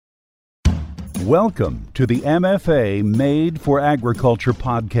Welcome to the MFA Made for Agriculture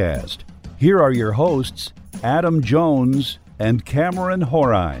podcast. Here are your hosts, Adam Jones and Cameron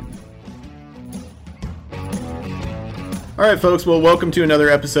Horine. All right, folks. Well, welcome to another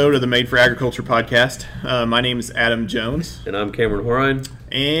episode of the Made for Agriculture podcast. My name is Adam Jones. And I'm Cameron Horine.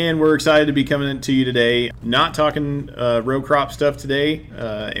 And we're excited to be coming to you today. Not talking row crop stuff today.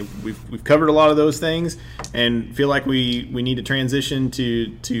 We've covered a lot of those things and feel like we need to transition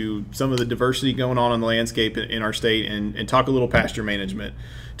to some of the diversity going on in the landscape in our state and talk a little pasture management.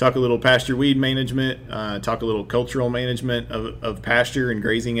 Talk a little pasture weed management, talk a little cultural management of pasture and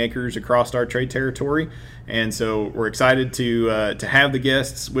grazing acres across our trade territory. And so we're excited to have the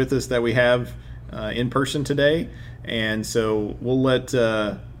guests with us that we have in person today. And so we'll let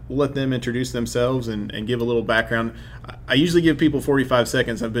them introduce themselves and give a little background. I usually give people 45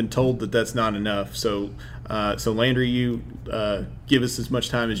 seconds. I've been told that that's not enough. So Landry, you give us as much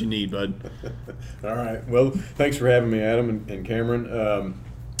time as you need, bud. All right. Well, thanks for having me, Adam and Cameron.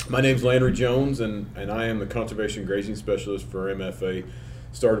 My name's Landry Jones, and I am the Conservation Grazing Specialist for MFA.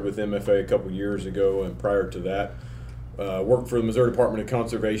 Started with MFA a couple years ago, and prior to that, worked for the Missouri Department of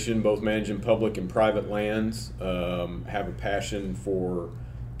Conservation, both managing public and private lands. Have a passion for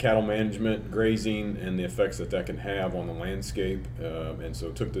cattle management, grazing, and the effects that can have on the landscape. And so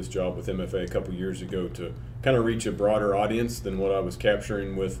took this job with MFA a couple years ago to kind of reach a broader audience than what I was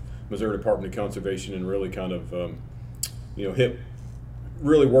capturing with Missouri Department of Conservation, and really kind of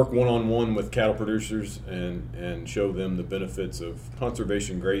really work one-on-one with cattle producers and show them the benefits of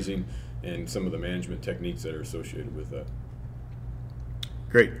conservation grazing and some of the management techniques that are associated with that.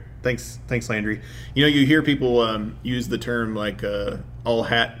 Great. Thanks, Landry. You know, you hear people use the term like all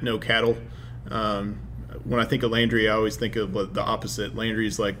hat, no cattle. When I think of Landry, I always think of the opposite.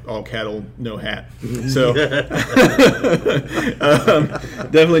 Landry's like all cattle, no hat. So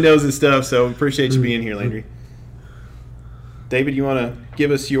definitely knows his stuff. So appreciate you being here, Landry. David, you want to give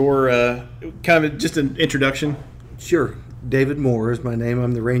us your kind of just an introduction? Sure. David Moore is my name.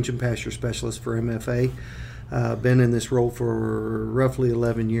 I'm the Range and Pasture Specialist for MFA. Been in this role for roughly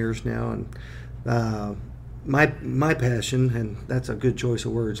 11 years now, and my passion, and that's a good choice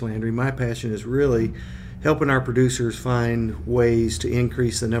of words, Landry, my passion is really helping our producers find ways to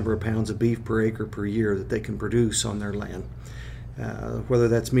increase the number of pounds of beef per acre per year that they can produce on their land. Whether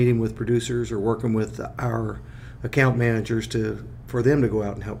that's meeting with producers or working with our account managers for them to go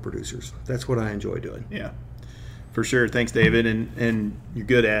out and help producers. That's what I enjoy doing. Yeah, for sure. Thanks, David, and you're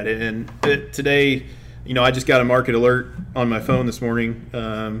good at it. And today, I just got a market alert on my phone this morning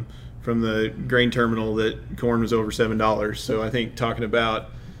from the grain terminal that corn was over $7. So I think talking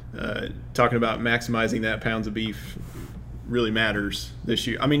about maximizing that pounds of beef really matters this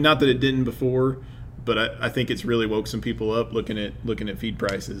year. I mean, not that it didn't before, but I think it's really woke some people up looking at feed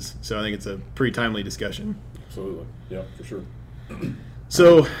prices. So I think it's a pretty timely discussion. Absolutely. Yeah, for sure.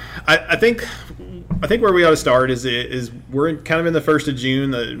 So I think where we ought to start is we're kind of in the 1st of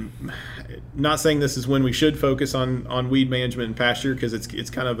June. Not saying this is when we should focus on weed management and pasture, because it's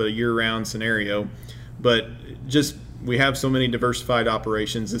kind of a year-round scenario, but just we have so many diversified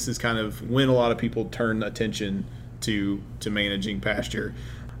operations. This is kind of when a lot of people turn attention to managing pasture.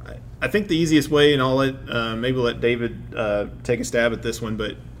 I think the easiest way, and I'll let David take a stab at this one,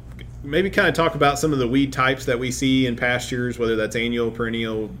 but maybe kind of talk about some of the weed types that we see in pastures, whether that's annual,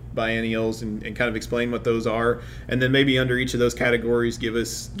 perennial, biennials, and kind of explain what those are. And then maybe under each of those categories, give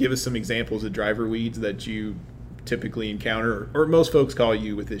us some examples of driver weeds that you typically encounter, or most folks call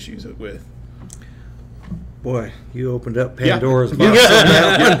you with issues with. Boy, you opened up Pandora's box.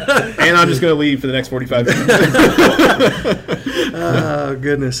 And I'm just going to leave for the next 45 minutes. Oh,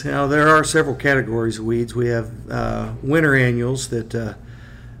 goodness. Now, there are several categories of weeds. We have winter annuals that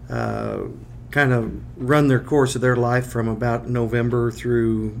kind of run their course of their life from about November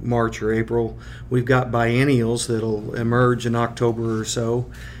through March or April. We've got biennials that'll emerge in October or so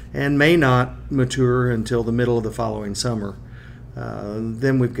and may not mature until the middle of the following summer.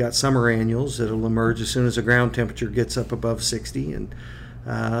 Then we've got summer annuals that'll emerge as soon as the ground temperature gets up above 60, and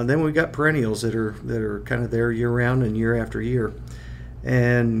then we've got perennials that are kind of there year-round and year after year.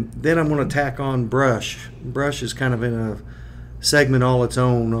 And then I'm going to tack on brush. Brush is kind of in a segment all its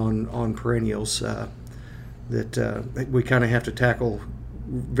own on perennials that we kind of have to tackle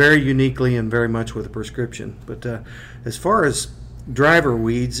very uniquely and very much with a prescription. But as far as driver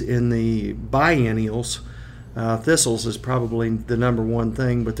weeds in the biennials, thistles is probably the number one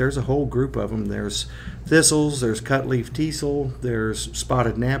thing, but there's a whole group of them. There's thistles, there's cutleaf teasel, there's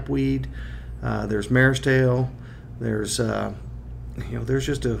spotted knapweed, there's mare's tail, there's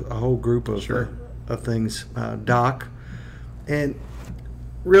just a whole group of Sure. Of things. Dock, and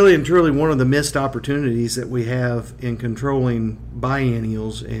really and truly one of the missed opportunities that we have in controlling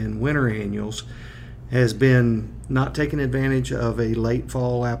biennials and winter annuals has been not taking advantage of a late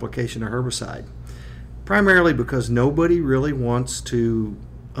fall application of herbicide, primarily because nobody really wants to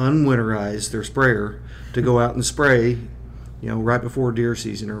unwinterize their sprayer to go out and spray, right before deer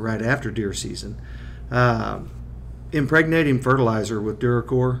season or right after deer season. Impregnating fertilizer with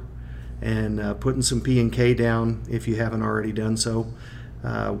Duracor and putting some P&K down if you haven't already done so,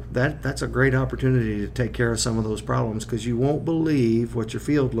 that's a great opportunity to take care of some of those problems, because you won't believe what your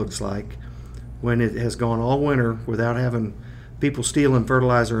field looks like when it has gone all winter without having people stealing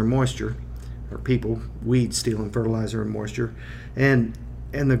fertilizer and moisture, or weeds stealing fertilizer and moisture, and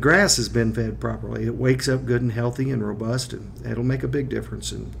the grass has been fed properly. It wakes up good and healthy and robust, and it'll make a big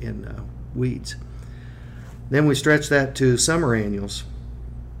difference in weeds. Then we stretch that to summer annuals.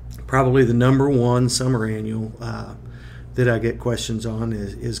 Probably the number one summer annual that I get questions on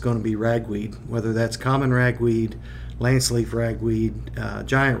is going to be ragweed, whether that's common ragweed, lance-leaf ragweed,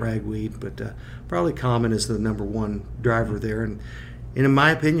 giant ragweed, but probably common is the number one driver there. And in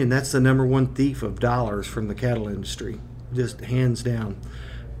my opinion, that's the number one thief of dollars from the cattle industry, just hands down.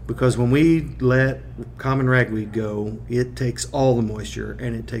 Because when we let common ragweed go, it takes all the moisture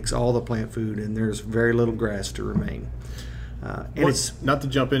and it takes all the plant food, and there's very little grass to remain. It's not to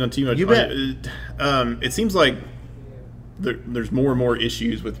jump in on too much. You bet. It seems like there's more and more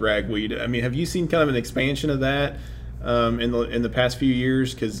issues with ragweed. I mean, have you seen kind of an expansion of that in the past few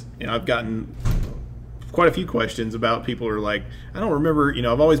years? Because I've gotten quite a few questions about people who are like, I don't remember.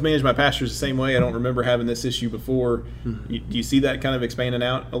 I've always managed my pastures the same way. I don't remember having this issue before. Do you see that kind of expanding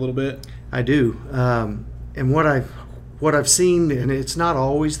out a little bit? I do, and what I've seen, and it's not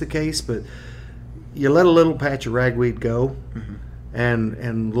always the case, but you let a little patch of ragweed go,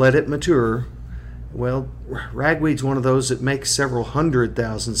 and let it mature. Well, ragweed's one of those that makes several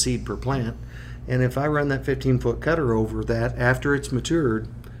 100,000 seed per plant, and if I run that 15-foot cutter over that after it's matured,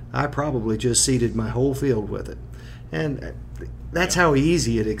 I probably just seeded my whole field with it. And that's how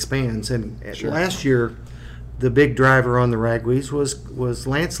easy it expands. And last year, the big driver on the ragweeds was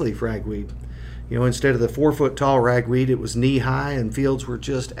lance-leaf ragweed. Instead of the 4-foot tall ragweed, it was knee-high, and fields were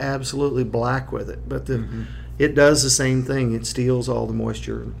just absolutely black with it. But it does the same thing. It steals all the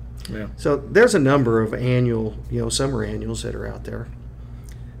moisture. Yeah. So there's a number of annual, summer annuals that are out there.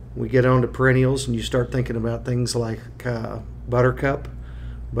 We get on to perennials, and you start thinking about things like buttercup.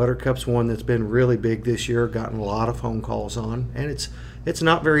 Buttercup's one that's been really big this year, gotten a lot of phone calls on, and it's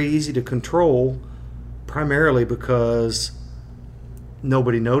not very easy to control, primarily because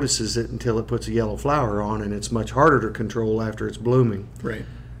nobody notices it until it puts a yellow flower on, and it's much harder to control after it's blooming. Right.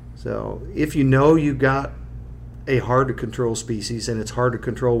 So if you've got a hard to control species and it's hard to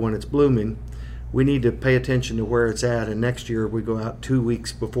control when it's blooming, we need to pay attention to where it's at, and next year we go out 2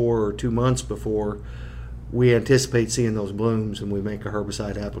 weeks before or 2 months before we anticipate seeing those blooms, and we make a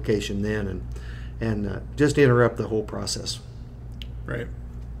herbicide application then, and just interrupt the whole process. Right.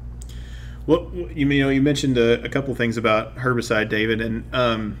 Well, you mentioned a couple things about herbicide, David, and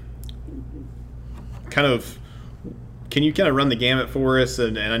can you kind of run the gamut for us?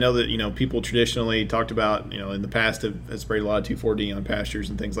 And I know that people traditionally talked about in the past have sprayed a lot of 2,4-D on pastures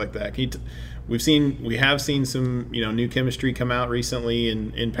and things like that. We have seen some new chemistry come out recently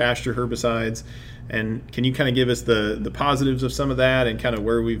in pasture herbicides. And can you kind of give us the positives of some of that, and kind of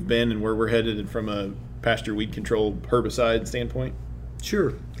where we've been and where we're headed from a pasture weed control herbicide standpoint?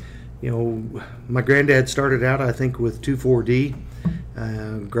 Sure. My granddad started out, I think, with 2,4-D,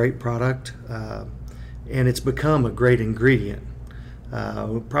 great product, and it's become a great ingredient.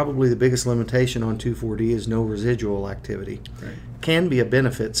 Probably the biggest limitation on 2,4-D is no residual activity. Right. Can be a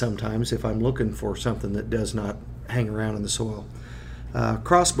benefit sometimes if I'm looking for something that does not hang around in the soil.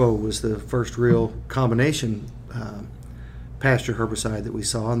 Crossbow was the first real combination pasture herbicide that we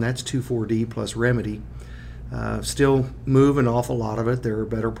saw, and that's 2,4-D plus Remedy. Still move an awful lot of it. There are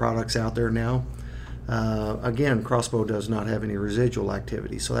better products out there now. Again, Crossbow does not have any residual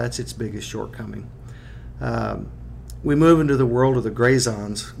activity, so that's its biggest shortcoming. We move into the world of the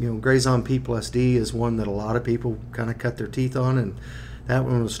Grazons. Grazon P plus D is one that a lot of people kind of cut their teeth on, and that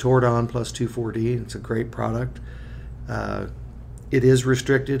one was Tordon plus 2,4-D. It's a great product. It is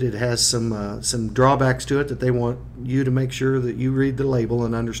restricted. It has some drawbacks to it that they want you to make sure that you read the label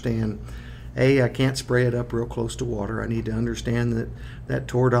and understand. I can't spray it up real close to water. I need to understand that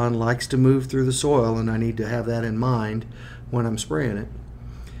Tordon likes to move through the soil, and I need to have that in mind when I'm spraying it.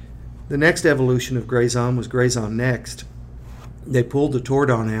 The next evolution of Grazon was Grazon Next. They pulled the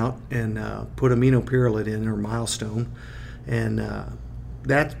Tordon out and put aminopyrrolate in, or Milestone, and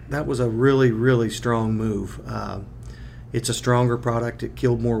that was a really, really strong move. It's a stronger product. It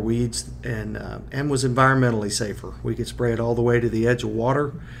killed more weeds and was environmentally safer. We could spray it all the way to the edge of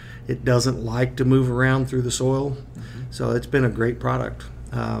water. It doesn't like to move around through the soil, so it's been a great product.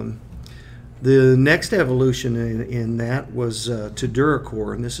 The next evolution in that was to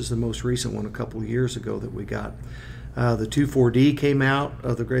DuraCore, and this is the most recent one a couple of years ago that we got. The 2,4-D came out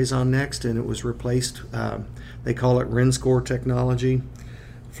of the Grazon Next, and it was replaced. They call it Rinskor technology.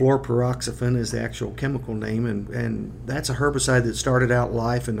 Fluoroperoxafen is the actual chemical name, and that's a herbicide that started out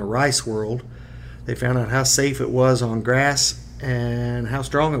life in the rice world. They found out how safe it was on grass and how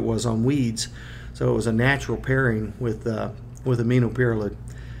strong it was on weeds, so it was a natural pairing with aminopyrrolid.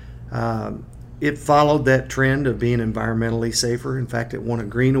 It followed that trend of being environmentally safer. In fact, it won a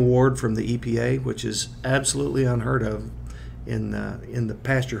Green Award from the EPA, which is absolutely unheard of in the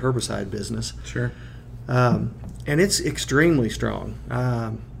pasture herbicide business. Sure. And it's extremely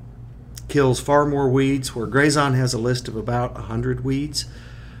strong. Kills far more weeds, where Grazon has a list of about 100 weeds.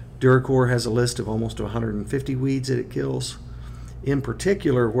 DuraCore has a list of almost 150 weeds that it kills. In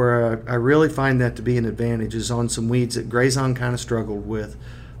particular, where I really find that to be an advantage is on some weeds that Grazon kind of struggled with.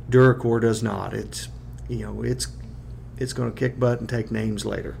 DuraCore does not. It's going to kick butt and take names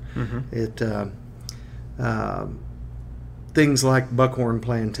later. Things like buckhorn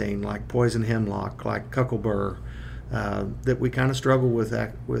plantain, like poison hemlock, like cuckleburr, that we kind of struggle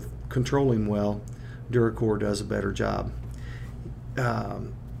with controlling well. DuraCore does a better job.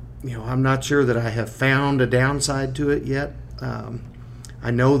 I'm not sure that I have found a downside to it yet.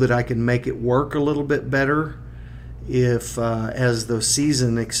 I know that I can make it work a little bit better if as the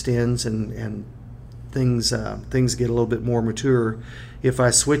season extends and things get a little bit more mature. If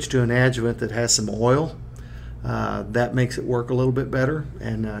I switch to an adjuvant that has some oil, that makes it work a little bit better,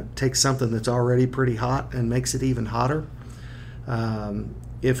 and takes something that's already pretty hot and makes it even hotter.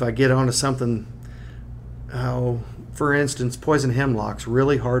 If I get onto something, for instance, poison hemlock's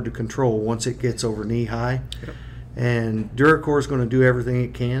really hard to control once it gets over knee high. Yep. And DuraCore is going to do everything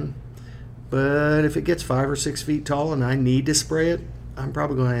it can. But if it gets 5 or 6 feet tall and I need to spray it, I'm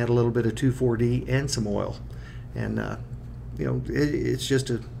probably going to add a little bit of 2,4-D and some oil. And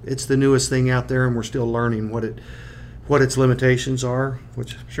it's the newest thing out there, and we're still learning what its limitations are,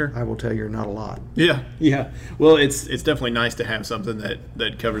 which Sure. I will tell you are not a lot. Yeah. Well, it's definitely nice to have something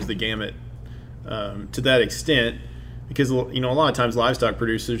that covers the gamut to that extent, because a lot of times livestock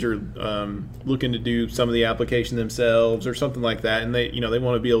producers are looking to do some of the application themselves or something like that, and they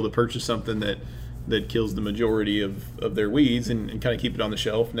want to be able to purchase something that kills the majority of their weeds and kind of keep it on the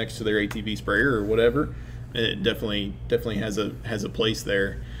shelf next to their ATV sprayer or whatever. It definitely has a place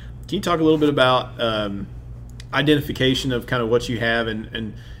there. Can you talk a little bit about identification of kind of what you have,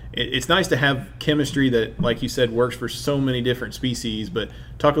 and it's nice to have chemistry that, like you said, works for so many different species, but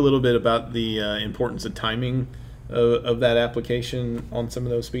talk a little bit about the importance of timing of that application on some of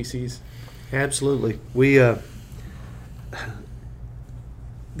those species. Absolutely.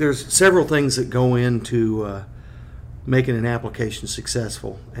 There's several things that go into making an application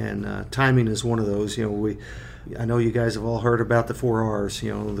successful, and timing is one of those. I know you guys have all heard about the 4 R's.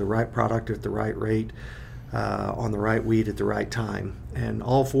 The right product at the right rate, on the right weed at the right time, and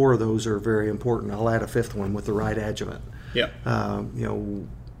all 4 of those are very important. I'll add a 5th one with the right adjuvant. Yeah.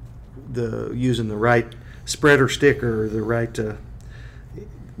 Using the right spreader sticker, the right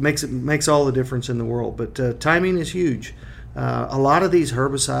makes all the difference in the world. But timing is huge. A lot of these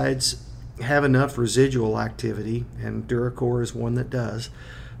herbicides have enough residual activity, and DuraCore is one that does,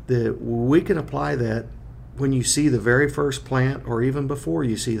 that we can apply that when you see the very first plant, or even before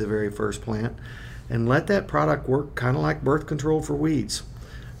you see the very first plant, and let that product work kind of like birth control for weeds.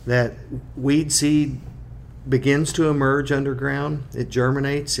 That weed seed begins to emerge underground, it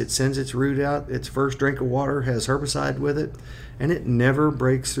germinates, it sends its root out, its first drink of water has herbicide with it, and it never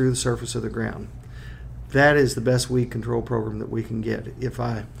breaks through the surface of the ground. That is the best weed control program that we can get.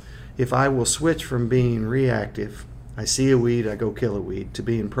 If I will switch from being reactive, I see a weed, I go kill a weed, to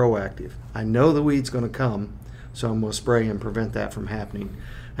being proactive. I know the weed's going to come, so I'm going to spray and prevent that from happening.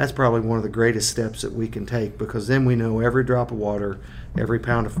 That's probably one of the greatest steps that we can take, because then we know every drop of water, every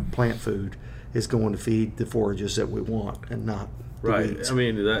pound of plant food is going to feed the forages that we want, and not the weeds. I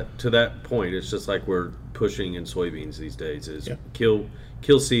mean, to that point, it's just like we're pushing in soybeans these days, is kill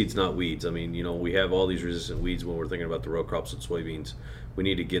seeds, not weeds. I mean, we have all these resistant weeds when we're thinking about the row crops and soybeans. We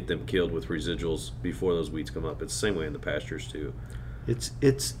need to get them killed with residuals before those weeds come up. It's the same way in the pastures too. It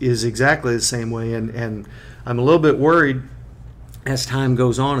is exactly the same way, and I'm a little bit worried as time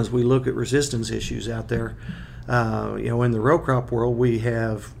goes on, as we look at resistance issues out there. In the row crop world, we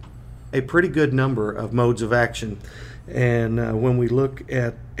have a pretty good number of modes of action, and when we look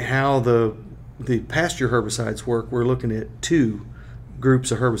at how the the pasture herbicides work, we're looking at two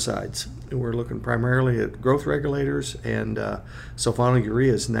groups of herbicides. We're looking primarily at growth regulators and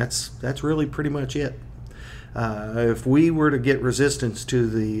sulfonylureas, and that's really pretty much it. If we were to get resistance to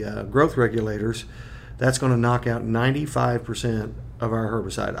the growth regulators, that's going to knock out 95% of our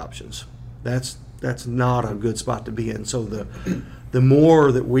herbicide options. That's not a good spot to be in. So the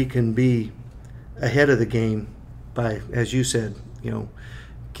more that we can be ahead of the game by, as you said,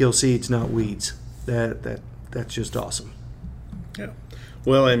 kill seeds, not weeds. That's just awesome. Yeah.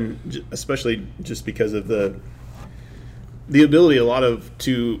 Well, and especially just because of the ability a lot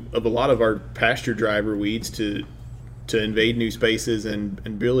of our pasture driver weeds to invade new spaces and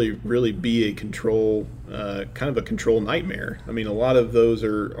really be a control, kind of a control nightmare. I mean, a lot of those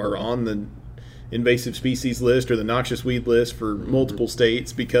are on the invasive species list or the noxious weed list for multiple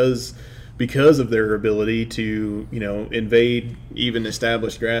states because of their ability to invade even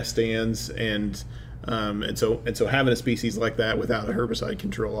established grass stands and so having a species like that without a herbicide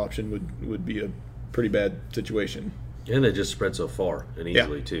control option would be a pretty bad situation. And they just spread so far and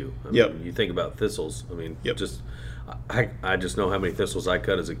easily too. I mean, you think about thistles. I mean, I just know how many thistles I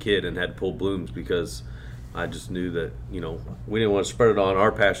cut as a kid and had to pull blooms because I just knew that we didn't want to spread it on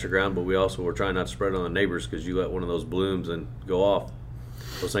our pasture ground, but we also were trying not to spread it on the neighbors because you let one of those blooms and go off,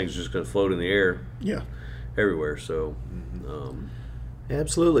 those things are just going to float in the air. Yeah. Everywhere. So.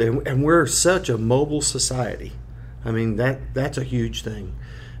 Absolutely, and we're such a mobile society. I mean, that's a huge thing.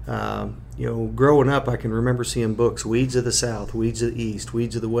 Growing up, I can remember seeing books, Weeds of the South, Weeds of the East,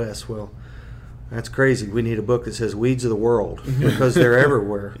 Weeds of the West. Well, that's crazy. We need a book that says Weeds of the World because they're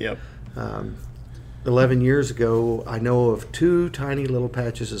everywhere. Yep. 11 years ago, I know of 2 tiny little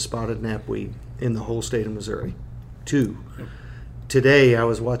patches of spotted knapweed in the whole state of Missouri. 2. Yep. Today, I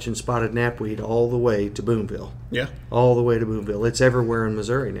was watching spotted knapweed all the way to Boonville. Yeah. All the way to Boonville. It's everywhere in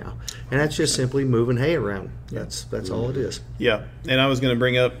Missouri now. And that's just simply moving hay around. That's all it is. Yeah. And I was going to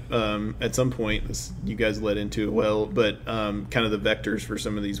bring up at some point, you guys led into it well, but kind of the vectors for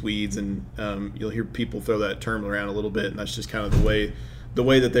some of these weeds. And you'll hear people throw that term around a little bit, and that's just kind of the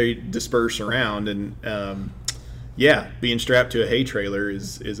way that they disperse around. And being strapped to a hay trailer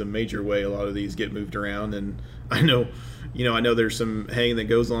is a major way a lot of these get moved around. And I know there's some haying that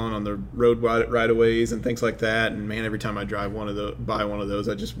goes on the road right-of-ways and things like that. And man, every time I drive by one of those,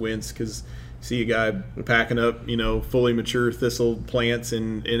 I just wince because see a guy packing up, fully mature thistle plants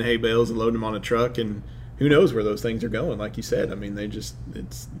in hay bales and loading them on a truck, and who knows where those things are going? Like you said, I mean,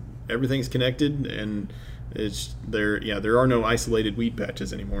 everything's connected, and there are no isolated weed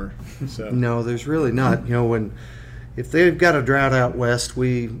patches anymore. So no, there's really not. If they've got a drought out west,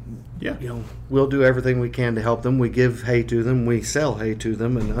 we'll do everything we can to help them. We give hay to them. We sell hay to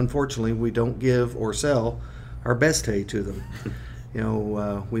them. And unfortunately, we don't give or sell our best hay to them.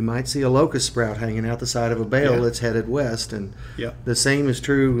 We might see a locust sprout hanging out the side of a bale that's headed west. And the same is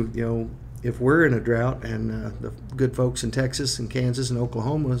true, if we're in a drought and the good folks in Texas and Kansas and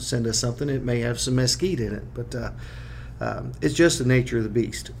Oklahoma send us something, it may have some mesquite in it. But it's just the nature of the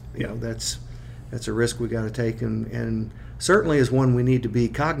beast. That's a risk we got to take, and certainly is one we need to be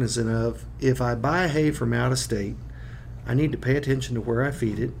cognizant of. If I buy hay from out of state, I need to pay attention to where I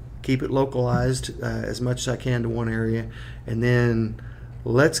feed it, keep it localized as much as I can to one area, and then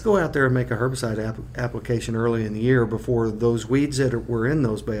let's go out there and make a herbicide application early in the year before those weeds that were in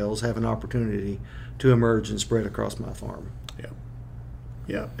those bales have an opportunity to emerge and spread across my farm.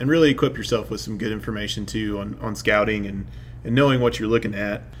 Yeah, and really equip yourself with some good information too on scouting and knowing what you're looking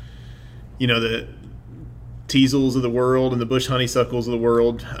at. The teasels of the world and the bush honeysuckles of the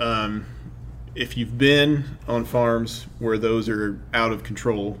world, if you've been on farms where those are out of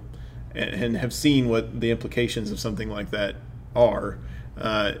control and have seen what the implications of something like that are,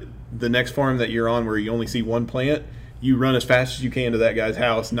 the next farm that you're on where you only see one plant, you run as fast as you can to that guy's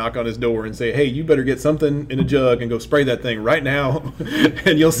house, knock on his door and say, hey, you better get something in a jug and go spray that thing right now,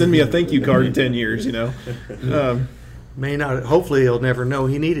 and you'll send me a thank you card in 10 years, May not. Hopefully, he'll never know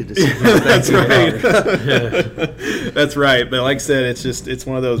he needed to see That's right. That's right. But like I said, it's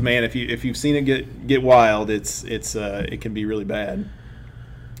one of those, man. If you've seen it get wild, it can be really bad.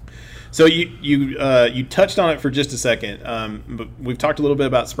 So you touched on it for just a second, but we've talked a little bit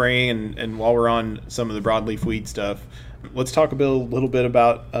about spraying, and while we're on some of the broadleaf weed stuff, let's talk a little bit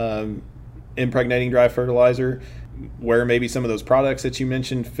about impregnating dry fertilizer, where maybe some of those products that you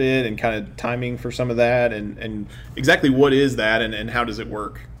mentioned fit, and kind of timing for some of that, and exactly what is that, and how does it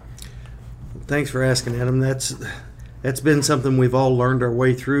work? Thanks for asking, Adam. That's been something we've all learned our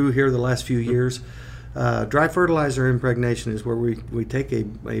way through here the last few years. Dry fertilizer impregnation is where we take a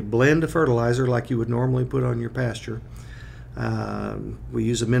blend of fertilizer like you would normally put on your pasture. We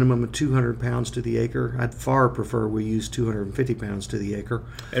use a minimum of 200 pounds to the acre. I'd far prefer we use 250 pounds to the acre.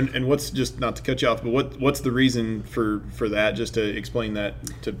 And what's, just not to cut you off, but what's the reason for that? Just to explain that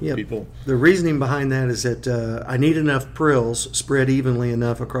to people. The reasoning behind that is that I need enough prills spread evenly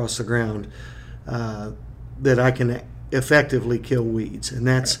enough across the ground that I can effectively kill weeds, and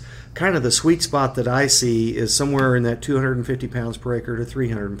that's kind of the sweet spot that I see is somewhere in that 250 pounds per acre to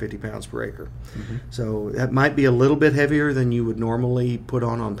 350 pounds per acre. So that might be a little bit heavier than you would normally put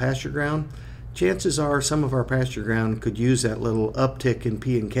on pasture ground. Chances are some of our pasture ground could use that little uptick in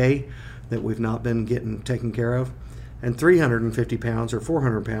P&K that we've not been getting taken care of. And 350 pounds or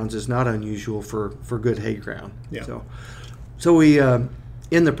 400 pounds is not unusual for good hay ground. Yeah. So we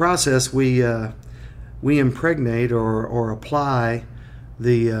in the process we impregnate or apply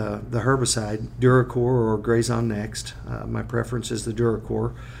the herbicide Duracor or Grazon Next. My preference is the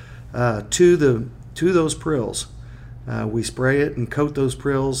Duracor to those prills. We spray it and coat those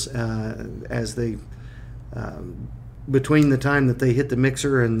prills as they between the time that they hit the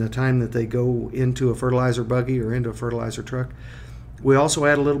mixer and the time that they go into a fertilizer buggy or into a fertilizer truck. We also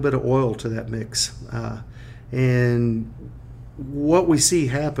add a little bit of oil to that mix, and what we see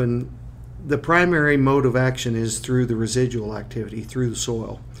happen. The primary mode of action is through the residual activity, through the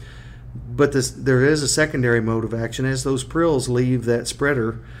soil. But there is a secondary mode of action. As those prills leave that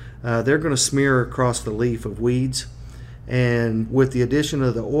spreader, they're going to smear across the leaf of weeds. And with the addition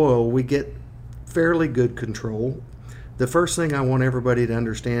of the oil, we get fairly good control. The first thing I want everybody to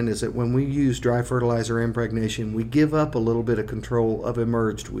understand is that when we use dry fertilizer impregnation, we give up a little bit of control of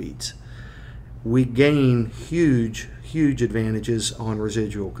emerged weeds. We gain huge advantages on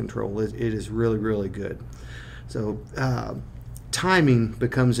residual control. It is really, really good. So timing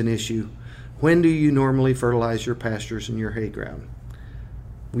becomes an issue. When do you normally fertilize your pastures and your hay ground?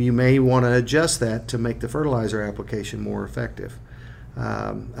 Well, you may want to adjust that to make the fertilizer application more effective.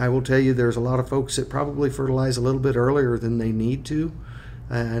 I will tell you there's a lot of folks that probably fertilize a little bit earlier than they need to,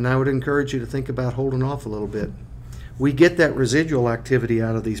 and I would encourage you to think about holding off a little bit. We get that residual activity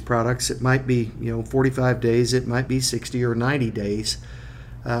out of these products. It might be 45 days, it might be 60 or 90 days.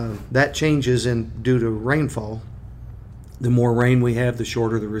 That changes due to rainfall. The more rain we have, the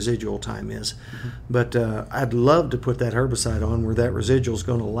shorter the residual time is. But I'd love to put that herbicide on where that residual is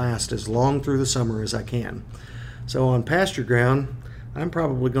going to last as long through the summer as I can. So on pasture ground, I'm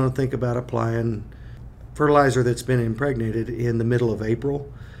probably going to think about applying fertilizer that's been impregnated in the middle of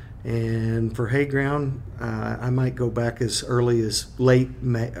April. And for hay ground, I might go back as early as late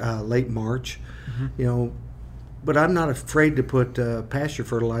March, but I'm not afraid to put pasture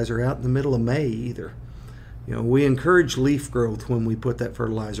fertilizer out in the middle of May either. We encourage leaf growth when we put that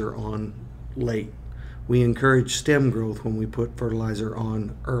fertilizer on late. We encourage stem growth when we put fertilizer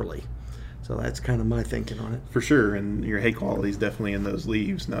on early. So that's kind of my thinking on it. For sure, and your hay quality is definitely in those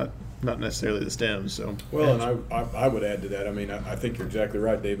leaves, not necessarily the stems. So well, and I would add to that. I mean, I think you're exactly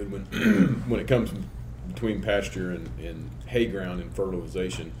right, David. When when it comes between pasture and hay ground and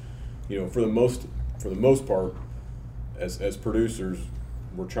fertilization, for the most part, as producers,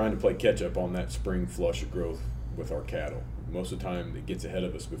 we're trying to play catch up on that spring flush of growth with our cattle. Most of the time, it gets ahead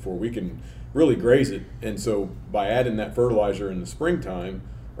of us before we can really graze it. And so, by adding that fertilizer in the springtime,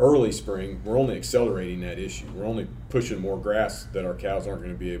 early spring, we're only accelerating that issue. We're only pushing more grass that our cows aren't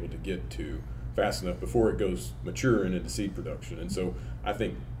going to be able to get to fast enough before it goes mature and into seed production. And so I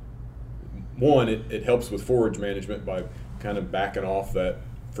think, one, it helps with forage management by kind of backing off that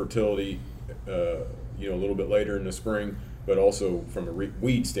fertility a little bit later in the spring, but also from a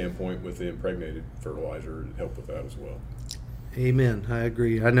weed standpoint with the impregnated fertilizer, it helped with that as well. Amen. I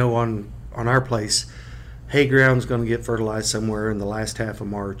agree. I know on our place, hay ground's going to get fertilized somewhere in the last half of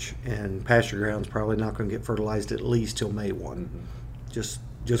March, and pasture ground's probably not going to get fertilized at least till May 1. Just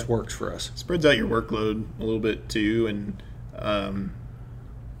works for us. Spreads out your workload a little bit too, and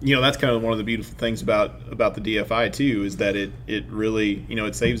that's kind of one of the beautiful things about the DFI too, is that it really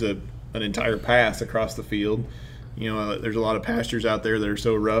it saves an entire pass across the field. There's a lot of pastures out there that are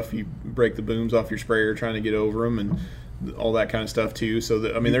so rough you break the booms off your sprayer trying to get over them, and all that kind of stuff too. So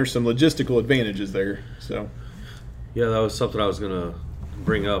there's some logistical advantages there. So yeah, that was something I was going to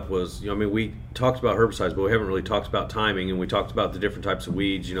bring up was, we talked about herbicides, but we haven't really talked about timing, and we talked about the different types of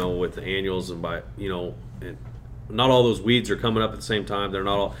weeds, with the annuals, and and not all those weeds are coming up at the same time. They're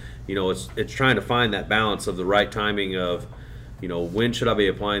not all, it's trying to find that balance of the right timing of, when should I be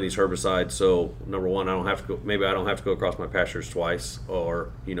applying these herbicides? So number one, I don't have to go across my pastures twice, or,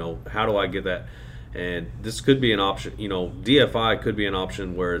 how do I get that? And this could be an option, DFI could be an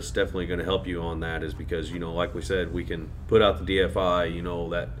option where it's definitely going to help you on that, is because, like we said, we can put out the DFI,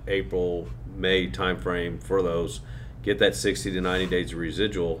 that April, May time frame for those, get that 60 to 90 days of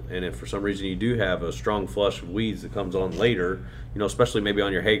residual. And if for some reason you do have a strong flush of weeds that comes on later, especially maybe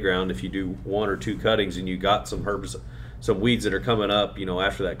on your hay ground, if you do 1 or 2 cuttings and you got some weeds that are coming up,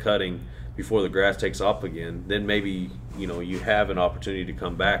 after that cutting before the grass takes off again, then maybe, you have an opportunity to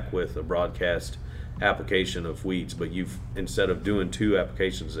come back with a broadcast application of weeds, but instead of doing 2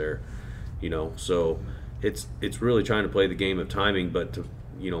 applications there, so it's really trying to play the game of timing, but to,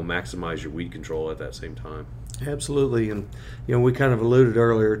 maximize your weed control at that same time. Absolutely. And, we kind of alluded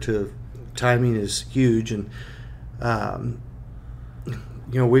earlier to timing is huge. And,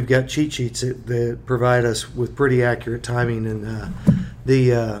 we've got cheat sheets that provide us with pretty accurate timing. And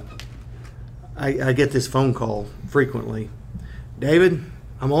I get this phone call frequently. David,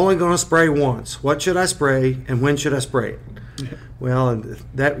 I'm only going to spray once. What should I spray and when should I spray it? Well, and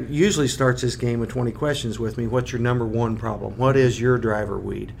that usually starts this game of 20 questions with me. What's your number one problem? What is your driver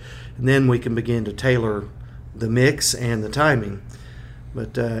weed? And then we can begin to tailor the mix and the timing.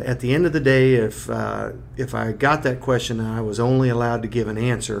 But at the end of the day, if I got that question and I was only allowed to give an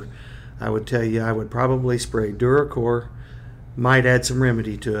answer, I would tell you I would probably spray DuraCore, might add some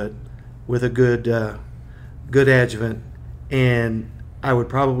remedy to it with a good adjuvant, and I would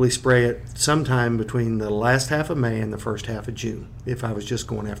probably spray it sometime between the last half of May and the first half of June if I was just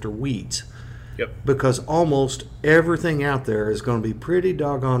going after weeds. Yep. Because almost everything out there is going to be pretty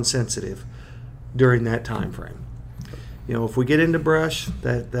doggone sensitive during that time frame. If we get into brush,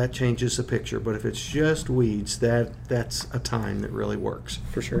 that changes the picture. But if it's just weeds, that's a time that really works.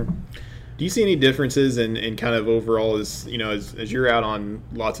 For sure. Do you see any differences in kind of overall as you're out on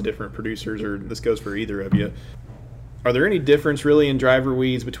lots of different producers, or this goes for either of you? Are there any difference really in driver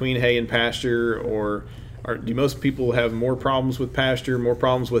weeds between hay and pasture, or do most people have more problems with pasture, more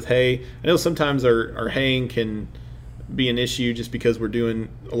problems with hay? I know sometimes our haying can be an issue just because a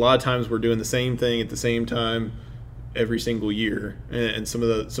lot of times we're doing the same thing at the same time every single year, and some of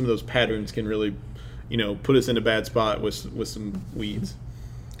those patterns can really put us in a bad spot with some weeds.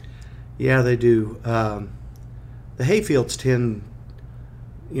 Yeah, they do. The hay fields tend,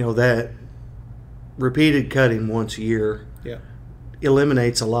 that repeated cutting once a year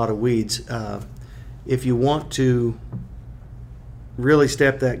eliminates a lot of weeds. If you want to really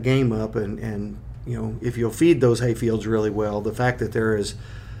step that game up and if you'll feed those hay fields really well, the fact that there is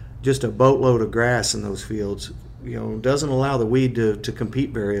just a boatload of grass in those fields doesn't allow the weed to compete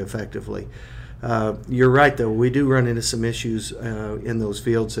very effectively. You're right, though. We do run into some issues in those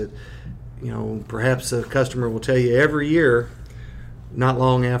fields that perhaps a customer will tell you every year. Not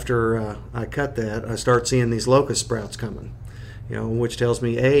long after I cut that, I start seeing these locust sprouts coming, which tells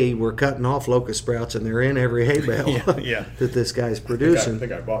me, we're cutting off locust sprouts and they're in every hay bale that this guy's producing. I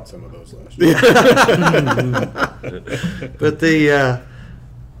think I bought some of those last year. But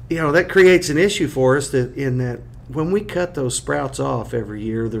that creates an issue for us that when we cut those sprouts off every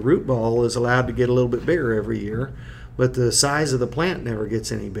year, the root ball is allowed to get a little bit bigger every year, but the size of the plant never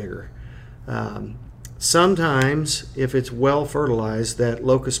gets any bigger. Sometimes, if it's well fertilized, that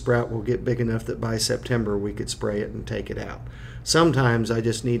locust sprout will get big enough that by September we could spray it and take it out. Sometimes I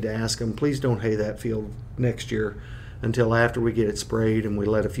just need to ask them, please don't hay that field next year until after we get it sprayed, and we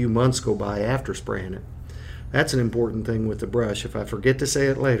let a few months go by after spraying it. That's an important thing with the brush. If I forget to say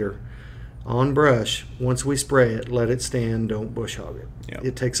it later, on brush, once we spray it, let it stand, don't bush hog it. Yep.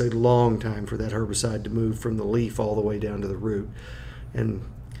 It takes a long time for that herbicide to move from the leaf all the way down to the root. And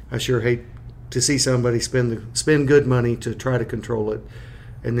I sure hate to see somebody spend good money to try to control it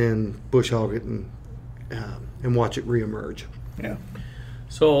and then bush hog it and watch it reemerge. Yeah.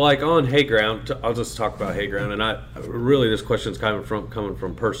 So, like on hay ground, I'll just talk about hay ground, and this question's coming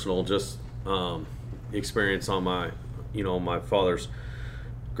from personal experience on my father's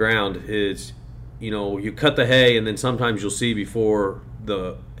ground. Is you cut the hay, and then sometimes you'll see before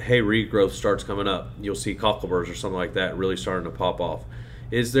the hay regrowth starts coming up, you'll see cockleburs or something like that really starting to pop off.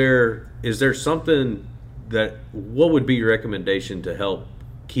 Is there something what would be your recommendation to help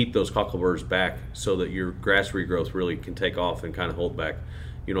keep those cockleburs back so that your grass regrowth really can take off and kind of hold back?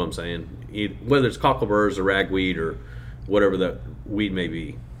 You know what I'm saying? Whether it's cockleburs or ragweed or whatever that weed may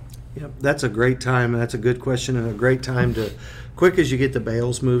be. Yep, that's a great time. That's a good question, and a great time to, quick as you get the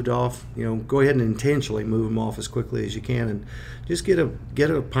bales moved off, go ahead and intentionally move them off as quickly as you can, and just get a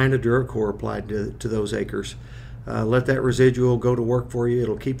pint of DuraCore applied to those acres. Let that residual go to work for you.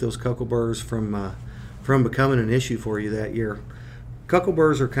 It'll keep those cockleburs from becoming an issue for you that year.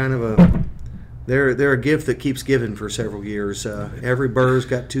 Cockleburs are kind of they're a gift that keeps giving for several years. Every burr's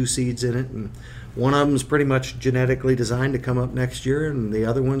got 2 seeds in it, and one of them's pretty much genetically designed to come up next year, and the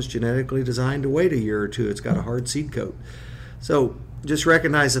other one's genetically designed to wait a year or two. It's got a hard seed coat. So just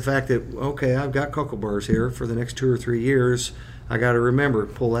recognize the fact that, okay, I've got cockleburrs here for the next 2 or 3 years. I got to remember,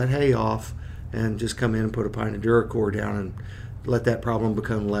 pull that hay off and just come in and put a pint of Duracore down and let that problem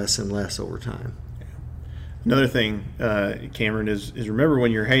become less and less over time. Another thing, Cameron, is remember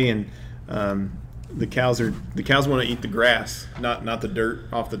when you're haying, the cows want to eat the grass, not the dirt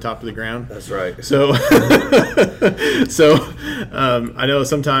off the top of the ground. That's right. So, I know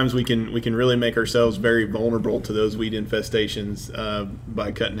sometimes we can really make ourselves very vulnerable to those weed infestations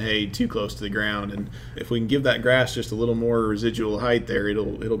by cutting hay too close to the ground. And if we can give that grass just a little more residual height there,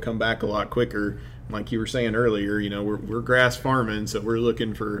 it'll come back a lot quicker. Like you were saying earlier, we're grass farming, so we're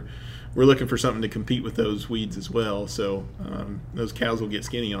looking for something to compete with those weeds as well. So those cows will get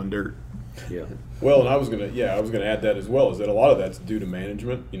skinny on dirt. Yeah. Well, and I was gonna add that as well. Is that a lot of that's due to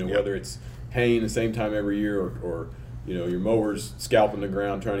management. Whether it's haying the same time every year, or your mower's scalping the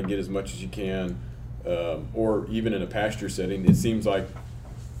ground trying to get as much as you can, or even in a pasture setting. It seems like,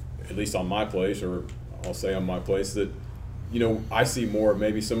 at least on my place, or I'll say on my place, that I see more of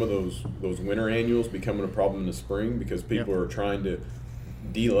maybe some of those winter annuals becoming a problem in the spring because people are trying to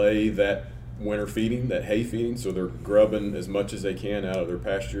delay that winter feeding, that hay feeding, so they're grubbing as much as they can out of their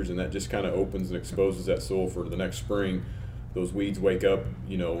pastures, and that just kind of opens and exposes that soil for the next spring. Those weeds wake up,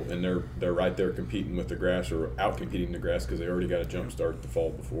 and they're right there competing with the grass, or out competing the grass, because they already got a jump start the fall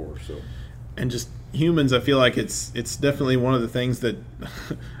before. So, and just humans, I feel like it's definitely one of the things that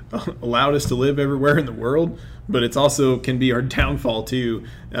allowed us to live everywhere in the world, but it's also can be our downfall too,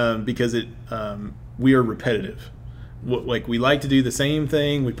 because we are repetitive. Like, we like to do the same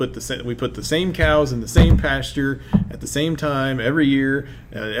thing. We put the same cows in the same pasture at the same time every year.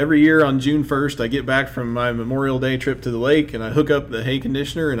 Every year on June 1st, I get back from my Memorial Day trip to the lake, and I hook up the hay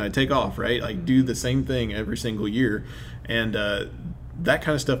conditioner and I take off. Right, I do the same thing every single year, and that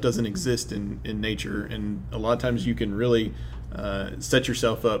kind of stuff doesn't exist in nature. And a lot of times you can really set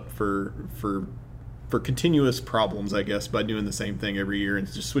yourself up for continuous problems, I guess, by doing the same thing every year, and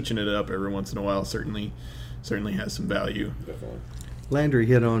just switching it up every once in a while certainly has some value. Definitely. Landry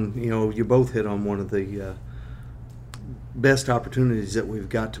hit on, you both hit on one of the best opportunities that we've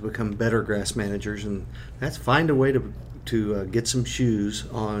got to become better grass managers, and that's find a way to get some shoes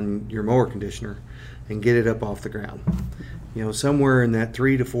on your mower conditioner and get it up off the ground. Somewhere in that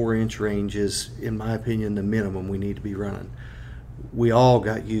 3 to 4 inch range is, in my opinion, the minimum we need to be running. We all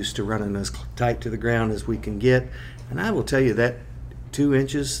got used to running as tight to the ground as we can get, and I will tell you that 2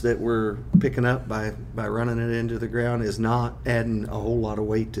 inches that we're picking up by running it into the ground is not adding a whole lot of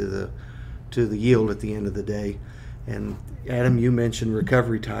weight to the yield at the end of the day. And Adam, you mentioned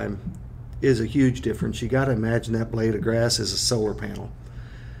recovery time is a huge difference. You got to imagine that blade of grass is a solar panel.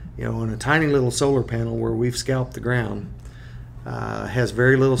 And a tiny little solar panel where we've scalped the ground has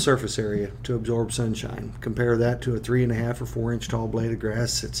very little surface area to absorb sunshine. Compare that to a 3.5 or 4 inch tall blade of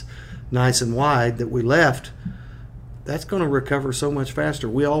grass that's nice and wide that we left. That's going to recover so much faster.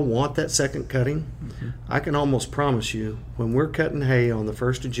 We all want that second cutting. Mm-hmm. I can almost promise you, when we're cutting hay on the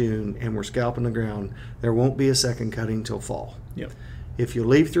 1st of June and we're scalping the ground, there won't be a second cutting till fall. Yep. If you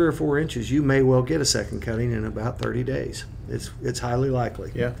leave 3 or 4 inches, you may well get a second cutting in about 30 days. It's highly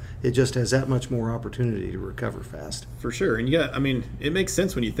likely. Yeah. It just has that much more opportunity to recover fast. For sure. And it makes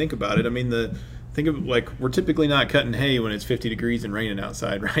sense when you think about it. Think of, like, we're typically not cutting hay when it's 50 degrees and raining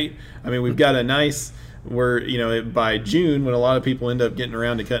outside, right? We've got a nice, by June, when a lot of people end up getting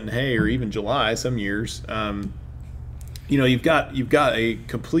around to cutting hay, or even July some years, you've got a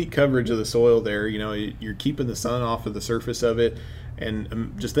complete coverage of the soil there. You're keeping the sun off of the surface of it,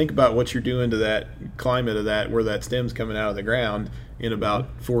 and just think about what you're doing to that climate of that, where that stem's coming out of the ground in about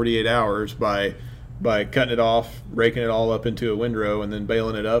 48 hours by cutting it off, raking it all up into a windrow, and then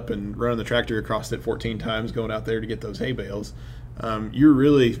baling it up and running the tractor across it 14 times, going out there to get those hay bales. You're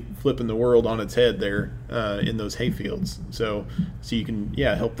really flipping the world on its head there in those hay fields. So you can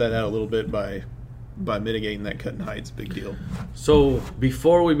help that out a little bit by mitigating that cutting height's a big deal. So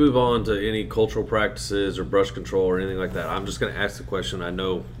before we move on to any cultural practices or brush control or anything like that, I'm just going to ask the question. I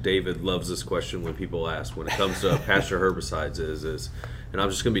know David loves this question when people ask when it comes to pasture herbicides is, and I'm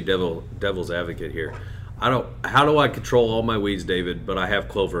just going to be devil's advocate here. How do I control all my weeds, David, but I have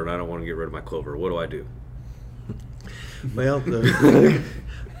clover and I don't want to get rid of my clover? What do I do? Well, I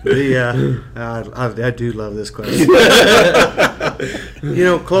do love this question.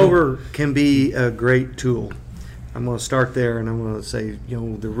 Clover can be a great tool. I'm going to start there, and I'm going to say,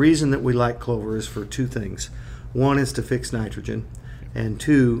 the reason that we like clover is for 2 things. One is to fix nitrogen, and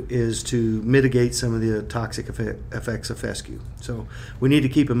 2 is to mitigate some of the toxic effects of fescue. So we need to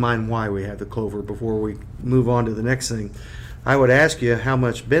keep in mind why we have the clover before we move on to the next thing. I would ask you how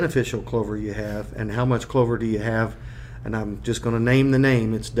much beneficial clover you have, and how much clover do you have and I'm just going to name the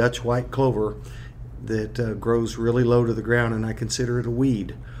name. It's Dutch white clover that grows really low to the ground, and I consider it a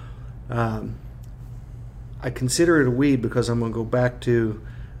weed. I consider it a weed because I'm going to go back to,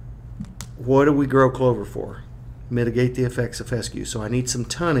 what do we grow clover for? Mitigate the effects of fescue. So I need some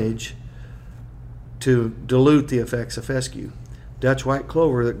tonnage to dilute the effects of fescue. Dutch white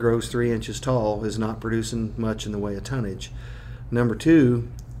clover that grows 3 inches tall is not producing much in the way of tonnage. Number two,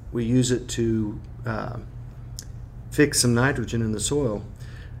 we use it to fix some nitrogen in the soil.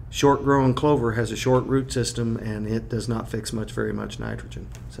 Short growing clover has a short root system, and it does not fix very much nitrogen.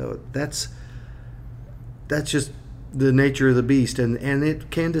 So that's just the nature of the beast, and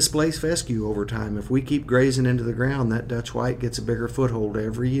it can displace fescue over time. If we keep grazing into the ground, that Dutch white gets a bigger foothold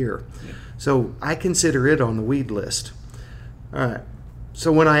every year. Yeah. So I consider it on the weed list. All right.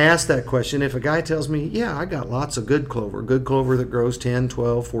 So when I ask that question, if a guy tells me, yeah, I got lots of good clover that grows 10,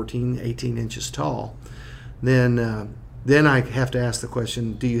 12, 14, 18 inches tall, then I have to ask the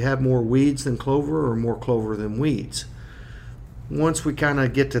question, do you have more weeds than clover or more clover than weeds? Once we kind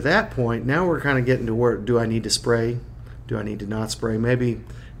of get to that point, now we're kind of getting to where, do I need to spray? Do I need to not spray? Maybe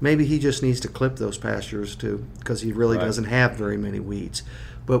he just needs to clip those pastures too, because he really doesn't have very many weeds.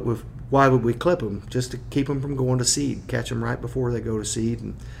 But why would we clip them? Just to keep them from going to seed, catch them right before they go to seed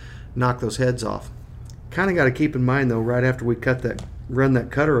and knock those heads off. Kind of got to keep in mind though, right after we run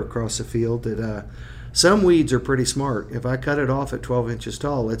that cutter across the field, that some weeds are pretty smart. If I cut it off at 12 inches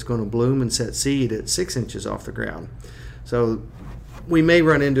tall, it's going to bloom and set seed at 6 inches off the ground. So we may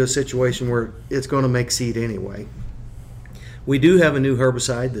run into a situation where it's going to make seed anyway. We do have a new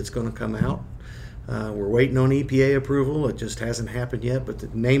herbicide that's going to come out. We're waiting on EPA approval. It just hasn't happened yet, but the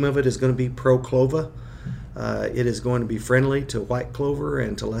name of it is going to be Proclova. It is going to be friendly to white clover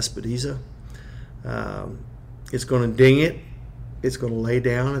and to Lespedeza. It's going to ding it. It's going to lay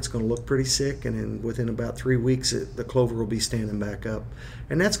down. It's going to look pretty sick, and then within about 3 weeks, the clover will be standing back up.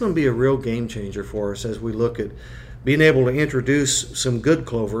 And that's going to be a real game changer for us as we look at being able to introduce some good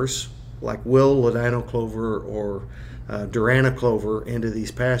clovers like Will Ladino clover or Durana clover into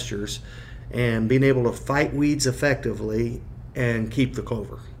these pastures, and being able to fight weeds effectively and keep the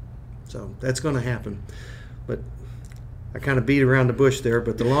clover. So that's going to happen. But I kind of beat around the bush there,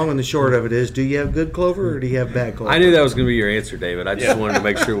 but the long and the short of it is, do you have good clover or do you have bad clover? I knew that was going to be your answer, David. I just wanted to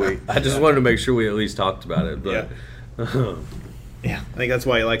make sure we at least talked about it. But yeah, I think that's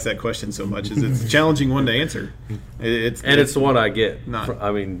why he likes that question so much. Is it's a challenging one to answer. It's the one I get.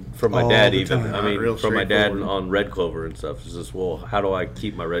 From my dad even. From my dad on red clover and stuff. It's just, well, how do I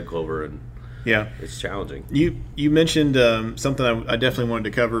keep my red clover? And yeah, it's challenging. You mentioned something I definitely wanted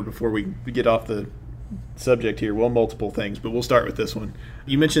to cover before we get off the subject here. Well, multiple things, but we'll start with this one.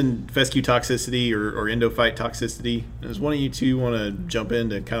 You mentioned fescue toxicity or endophyte toxicity. Does one of you two want to jump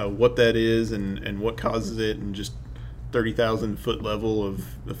into kind of what that is and what causes it, and just 30,000 foot level of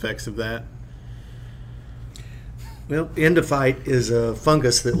effects of that? Well, endophyte is a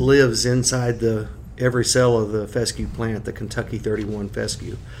fungus that lives inside every cell of the fescue plant, the Kentucky 31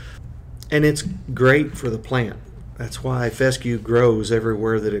 fescue. And it's great for the plant. That's why fescue grows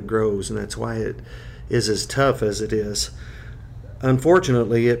everywhere that it grows, and that's why it is as tough as it is.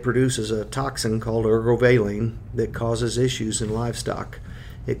 Unfortunately, it produces a toxin called ergovaline that causes issues in livestock.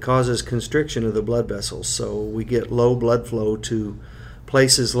 It causes constriction of the blood vessels, so we get low blood flow to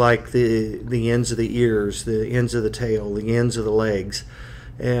places like the ends of the ears, the ends of the tail, the ends of the legs,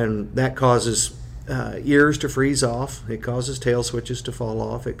 and that causes ears to freeze off. It causes tail switches to fall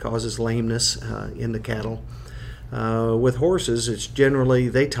off. It causes lameness in the cattle. With horses, it's generally,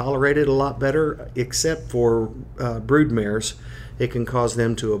 they tolerate it a lot better, except for brood mares. It can cause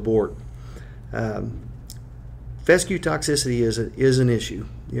them to abort. Fescue toxicity is an issue.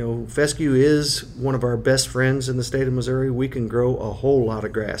 Fescue is one of our best friends in the state of Missouri. We can grow a whole lot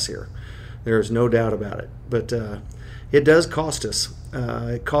of grass here. There is no doubt about it. But it does cost us.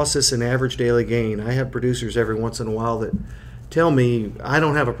 It costs us an average daily gain. I have producers every once in a while that tell me, I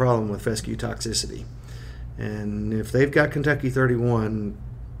don't have a problem with fescue toxicity. And if they've got Kentucky 31,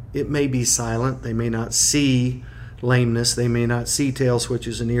 it may be silent. They may not see lameness. They may not see tail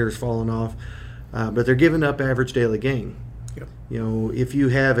switches and ears falling off. But they're giving up average daily gain. Yep. If you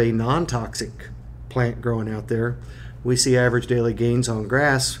have a non-toxic plant growing out there, we see average daily gains on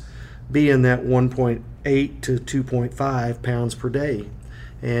grass be in that 1.8 to 2.5 pounds per day.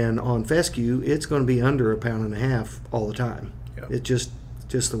 And on fescue, it's going to be under 1.5 pounds all the time. Yep. It's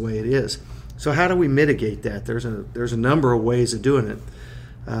just the way it is. So how do we mitigate that? There's a number of ways of doing it.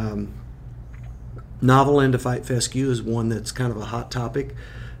 Novel endophyte fescue is one that's kind of a hot topic.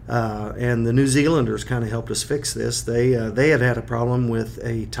 And the New Zealanders kind of helped us fix this. They had a problem with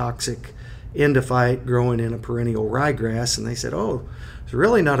a toxic endophyte growing in a perennial ryegrass, and they said, oh, it's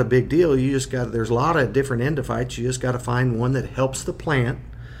really not a big deal. There's a lot of different endophytes. You just got to find one that helps the plant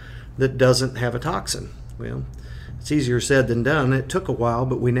that doesn't have a toxin. Well, it's easier said than done. It took a while,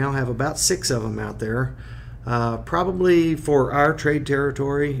 but we now have about 6 of them out there. Probably for our trade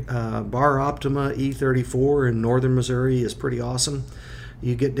territory, Bar Optima E34 in northern Missouri is pretty awesome.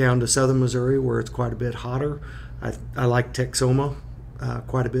 You get down to southern Missouri where it's quite a bit hotter. I like Texoma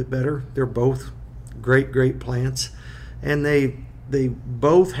quite a bit better. They're both great plants, and they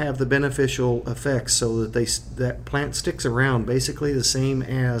both have the beneficial effects so that that plant sticks around basically the same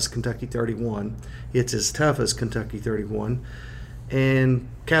as Kentucky 31. It's as tough as Kentucky 31, and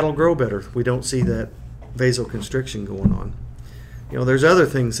cattle grow better. We don't see that vasoconstriction going on. There's other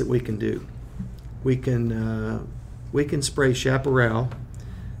things that we can do. We can spray chaparral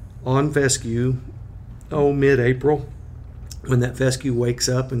on fescue mid-April when that fescue wakes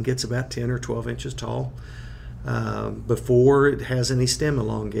up and gets about 10 or 12 inches tall. Before it has any stem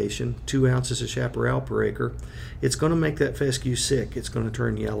elongation, 2 ounces of chaparral per acre. It's going to make that fescue sick. It's going to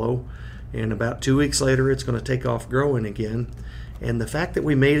turn yellow, and about 2 weeks later it's going to take off growing again. And the fact that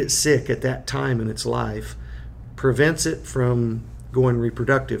we made it sick at that time in its life prevents it from going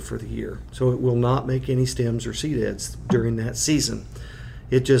reproductive for the year. So it will not make any stems or seed heads during that season.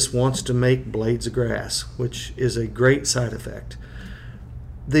 It just wants to make blades of grass, which is a great side effect.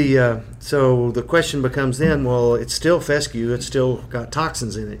 So the question becomes then, well, it's still fescue, it's still got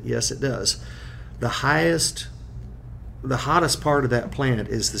toxins in it. Yes, it does. The hottest part of that plant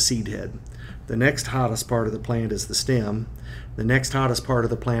is the seed head. The next hottest part of the plant is the stem. The next hottest part of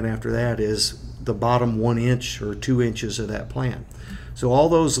the plant after that is the bottom 1 inch or 2 inches of that plant. So all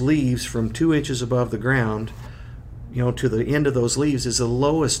those leaves from 2 inches above the ground, to the end of those leaves is the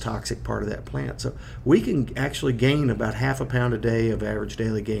lowest toxic part of that plant. So we can actually gain about half a pound a day of average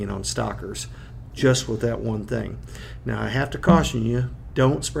daily gain on stockers just with that one thing. Now I have to caution you,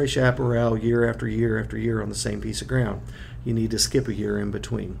 don't spray chaparral year after year after year on the same piece of ground. You need to skip a year in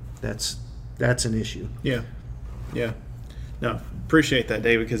between. That's an issue. Yeah. No, appreciate that,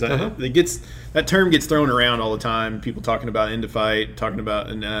 David, because that term gets thrown around all the time. People talking about endophyte,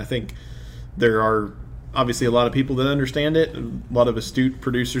 and I think there are obviously a lot of people that understand it, a lot of astute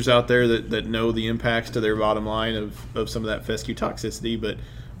producers out there that know the impacts to their bottom line of some of that fescue toxicity.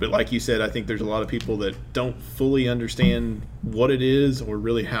 But like you said, I think there's a lot of people that don't fully understand what it is or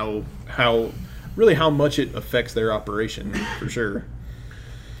really how much it affects their operation, for sure.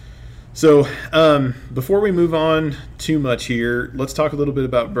 So before we move on too much here, let's talk a little bit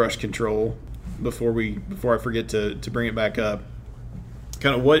about brush control before I forget to bring it back up.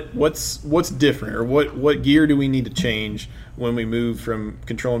 Kind of what's different, or what gear do we need to change when we move from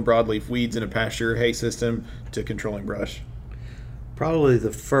controlling broadleaf weeds in a pasture hay system to controlling brush? Probably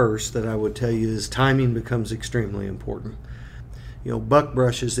the first that I would tell you is timing becomes extremely important. Buck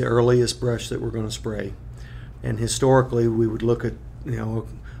brush is the earliest brush that we're going to spray, and historically we would look at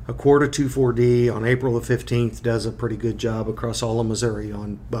a quarter 2,4-D on April the 15th does a pretty good job across all of Missouri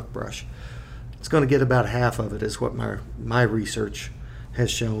on buckbrush. It's going to get about half of it, is what my research has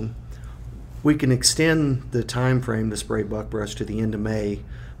shown. We can extend the time frame to spray buckbrush to the end of May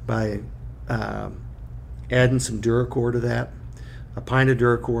by adding some Duracor to that, a pint of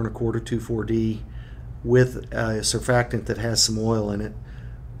Duracor and a quarter 2,4-D with a surfactant that has some oil in it.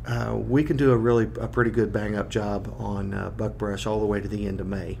 We can do a pretty good bang-up job on buckbrush all the way to the end of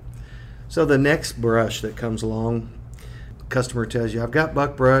May. So the next brush that comes along, the customer tells you, I've got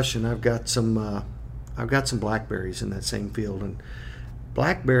buckbrush and I've got some blackberries in that same field. And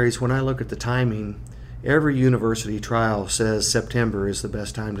blackberries, when I look at the timing, every university trial says September is the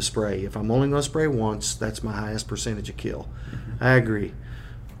best time to spray. If I'm only going to spray once, that's my highest percentage of kill. Mm-hmm. I agree.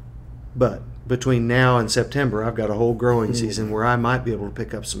 But between now and September, I've got a whole growing season where I might be able to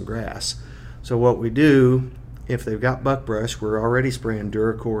pick up some grass. So what we do, if they've got buckbrush, we're already spraying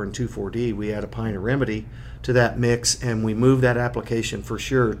Duracor and 2,4-D. We add a pint of Remedy to that mix, and we move that application for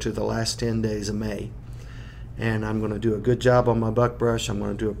sure to the last 10 days of May. And I'm going to do a good job on my buckbrush. I'm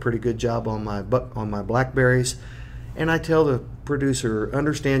going to do a pretty good job on my blackberries. And I tell the producer,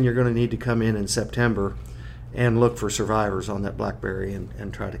 understand you're going to need to come in September and look for survivors on that blackberry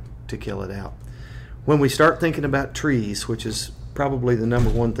and try to kill it out. When we start thinking about trees, which is probably the number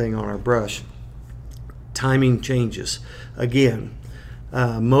one thing on our brush, timing changes. Again,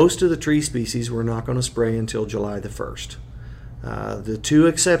 most of the tree species we're not going to spray until July the 1st. The two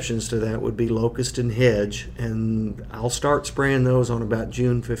exceptions to that would be locust and hedge, and I'll start spraying those on about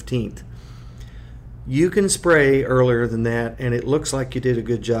June 15th. You can spray earlier than that, and it looks like you did a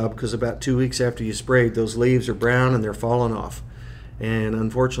good job because about 2 weeks after you sprayed, those leaves are brown and they're falling off. And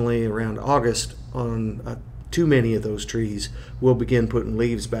unfortunately, around August, on too many of those trees, we'll begin putting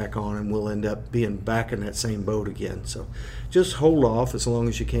leaves back on, and we'll end up being back in that same boat again. So just hold off as long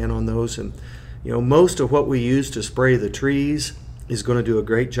as you can on those. And most of what we use to spray the trees is going to do a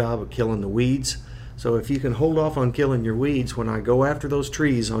great job of killing the weeds. So if you can hold off on killing your weeds, when I go after those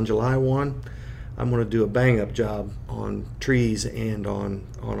trees on July 1, I'm going to do a bang-up job on trees and on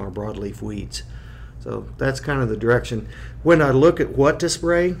our broadleaf weeds. So that's kind of the direction. When I look at what to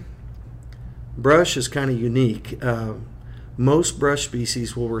spray, brush is kind of unique. Most brush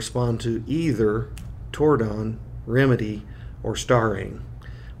species will respond to either Tordon, Remedy, or Starang.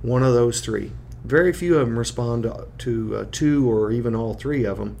 One of those three. Very few of them respond to two or even all three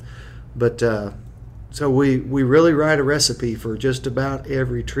of them. But so we really write a recipe for just about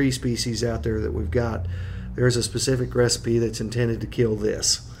every tree species out there that we've got. There's a specific recipe that's intended to kill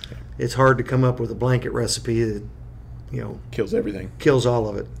this. It's hard to come up with a blanket recipe that kills everything, kills all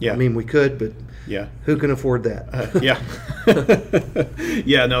of it. Yeah, I mean, we could, but who can afford that?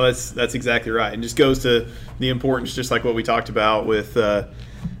 Yeah, no, that's exactly right, and just goes to the importance, just like what we talked about with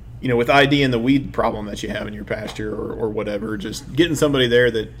with IDing the weed problem that you have in your pasture or whatever. Just getting somebody there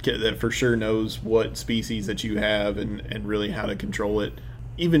that for sure knows what species that you have and really how to control it.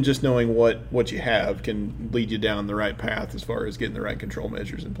 Even just knowing what you have can lead you down the right path as far as getting the right control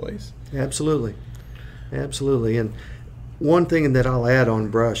measures in place. Absolutely. And one thing that I'll add on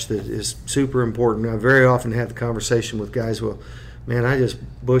brush that is super important, I very often have the conversation with guys, well, man, I just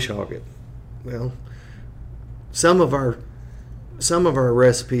bush hog it. Well, some of our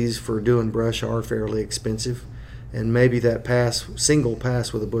recipes for doing brush are fairly expensive, and maybe that single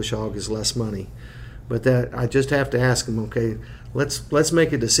pass with a bush hog is less money. But that I just have to ask them, okay, let's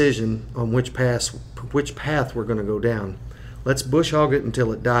make a decision on which path we're going to go down. Let's bush hog it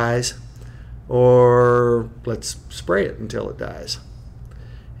until it dies, or let's spray it until it dies.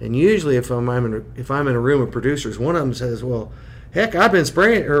 And usually, if I'm in a room of producers, one of them says, "Well, heck, I've been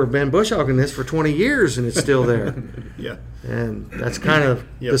spraying or been bush hogging this for 20 years, and it's still there." Yeah. And that's kind of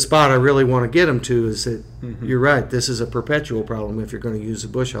the spot I really want to get them to, is that you're right. This is a perpetual problem if you're going to use a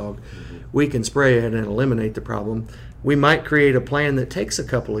bush hog. We can spray it and eliminate the problem. We might create a plan that takes a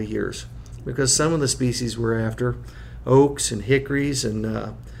couple of years, because some of the species we're after, oaks and hickories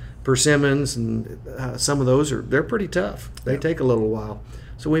and persimmons, and some of those they're pretty tough. They take a little while.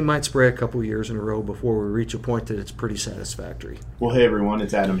 So we might spray a couple years in a row before we reach a point that it's pretty satisfactory. Well, hey everyone,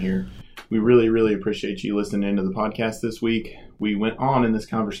 it's Adam here. We really, really appreciate you listening into the podcast this week. We went on in this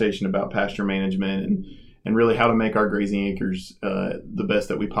conversation about pasture management and really how to make our grazing acres the best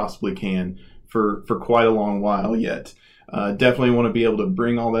that we possibly can for quite a long while yet. Definitely want to be able to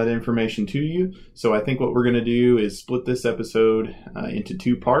bring all that information to you. So I think what we're going to do is split this episode into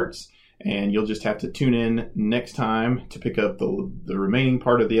two parts, and you'll just have to tune in next time to pick up the remaining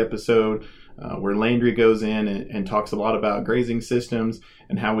part of the episode where Landry goes in and talks a lot about grazing systems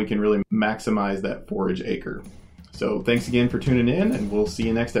and how we can really maximize that forage acre. So thanks again for tuning in, and we'll see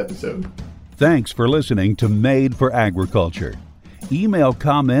you next episode. Thanks for listening to Made for Agriculture. Email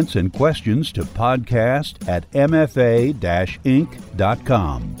comments and questions to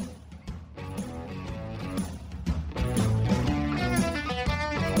podcast@mfa-inc.com.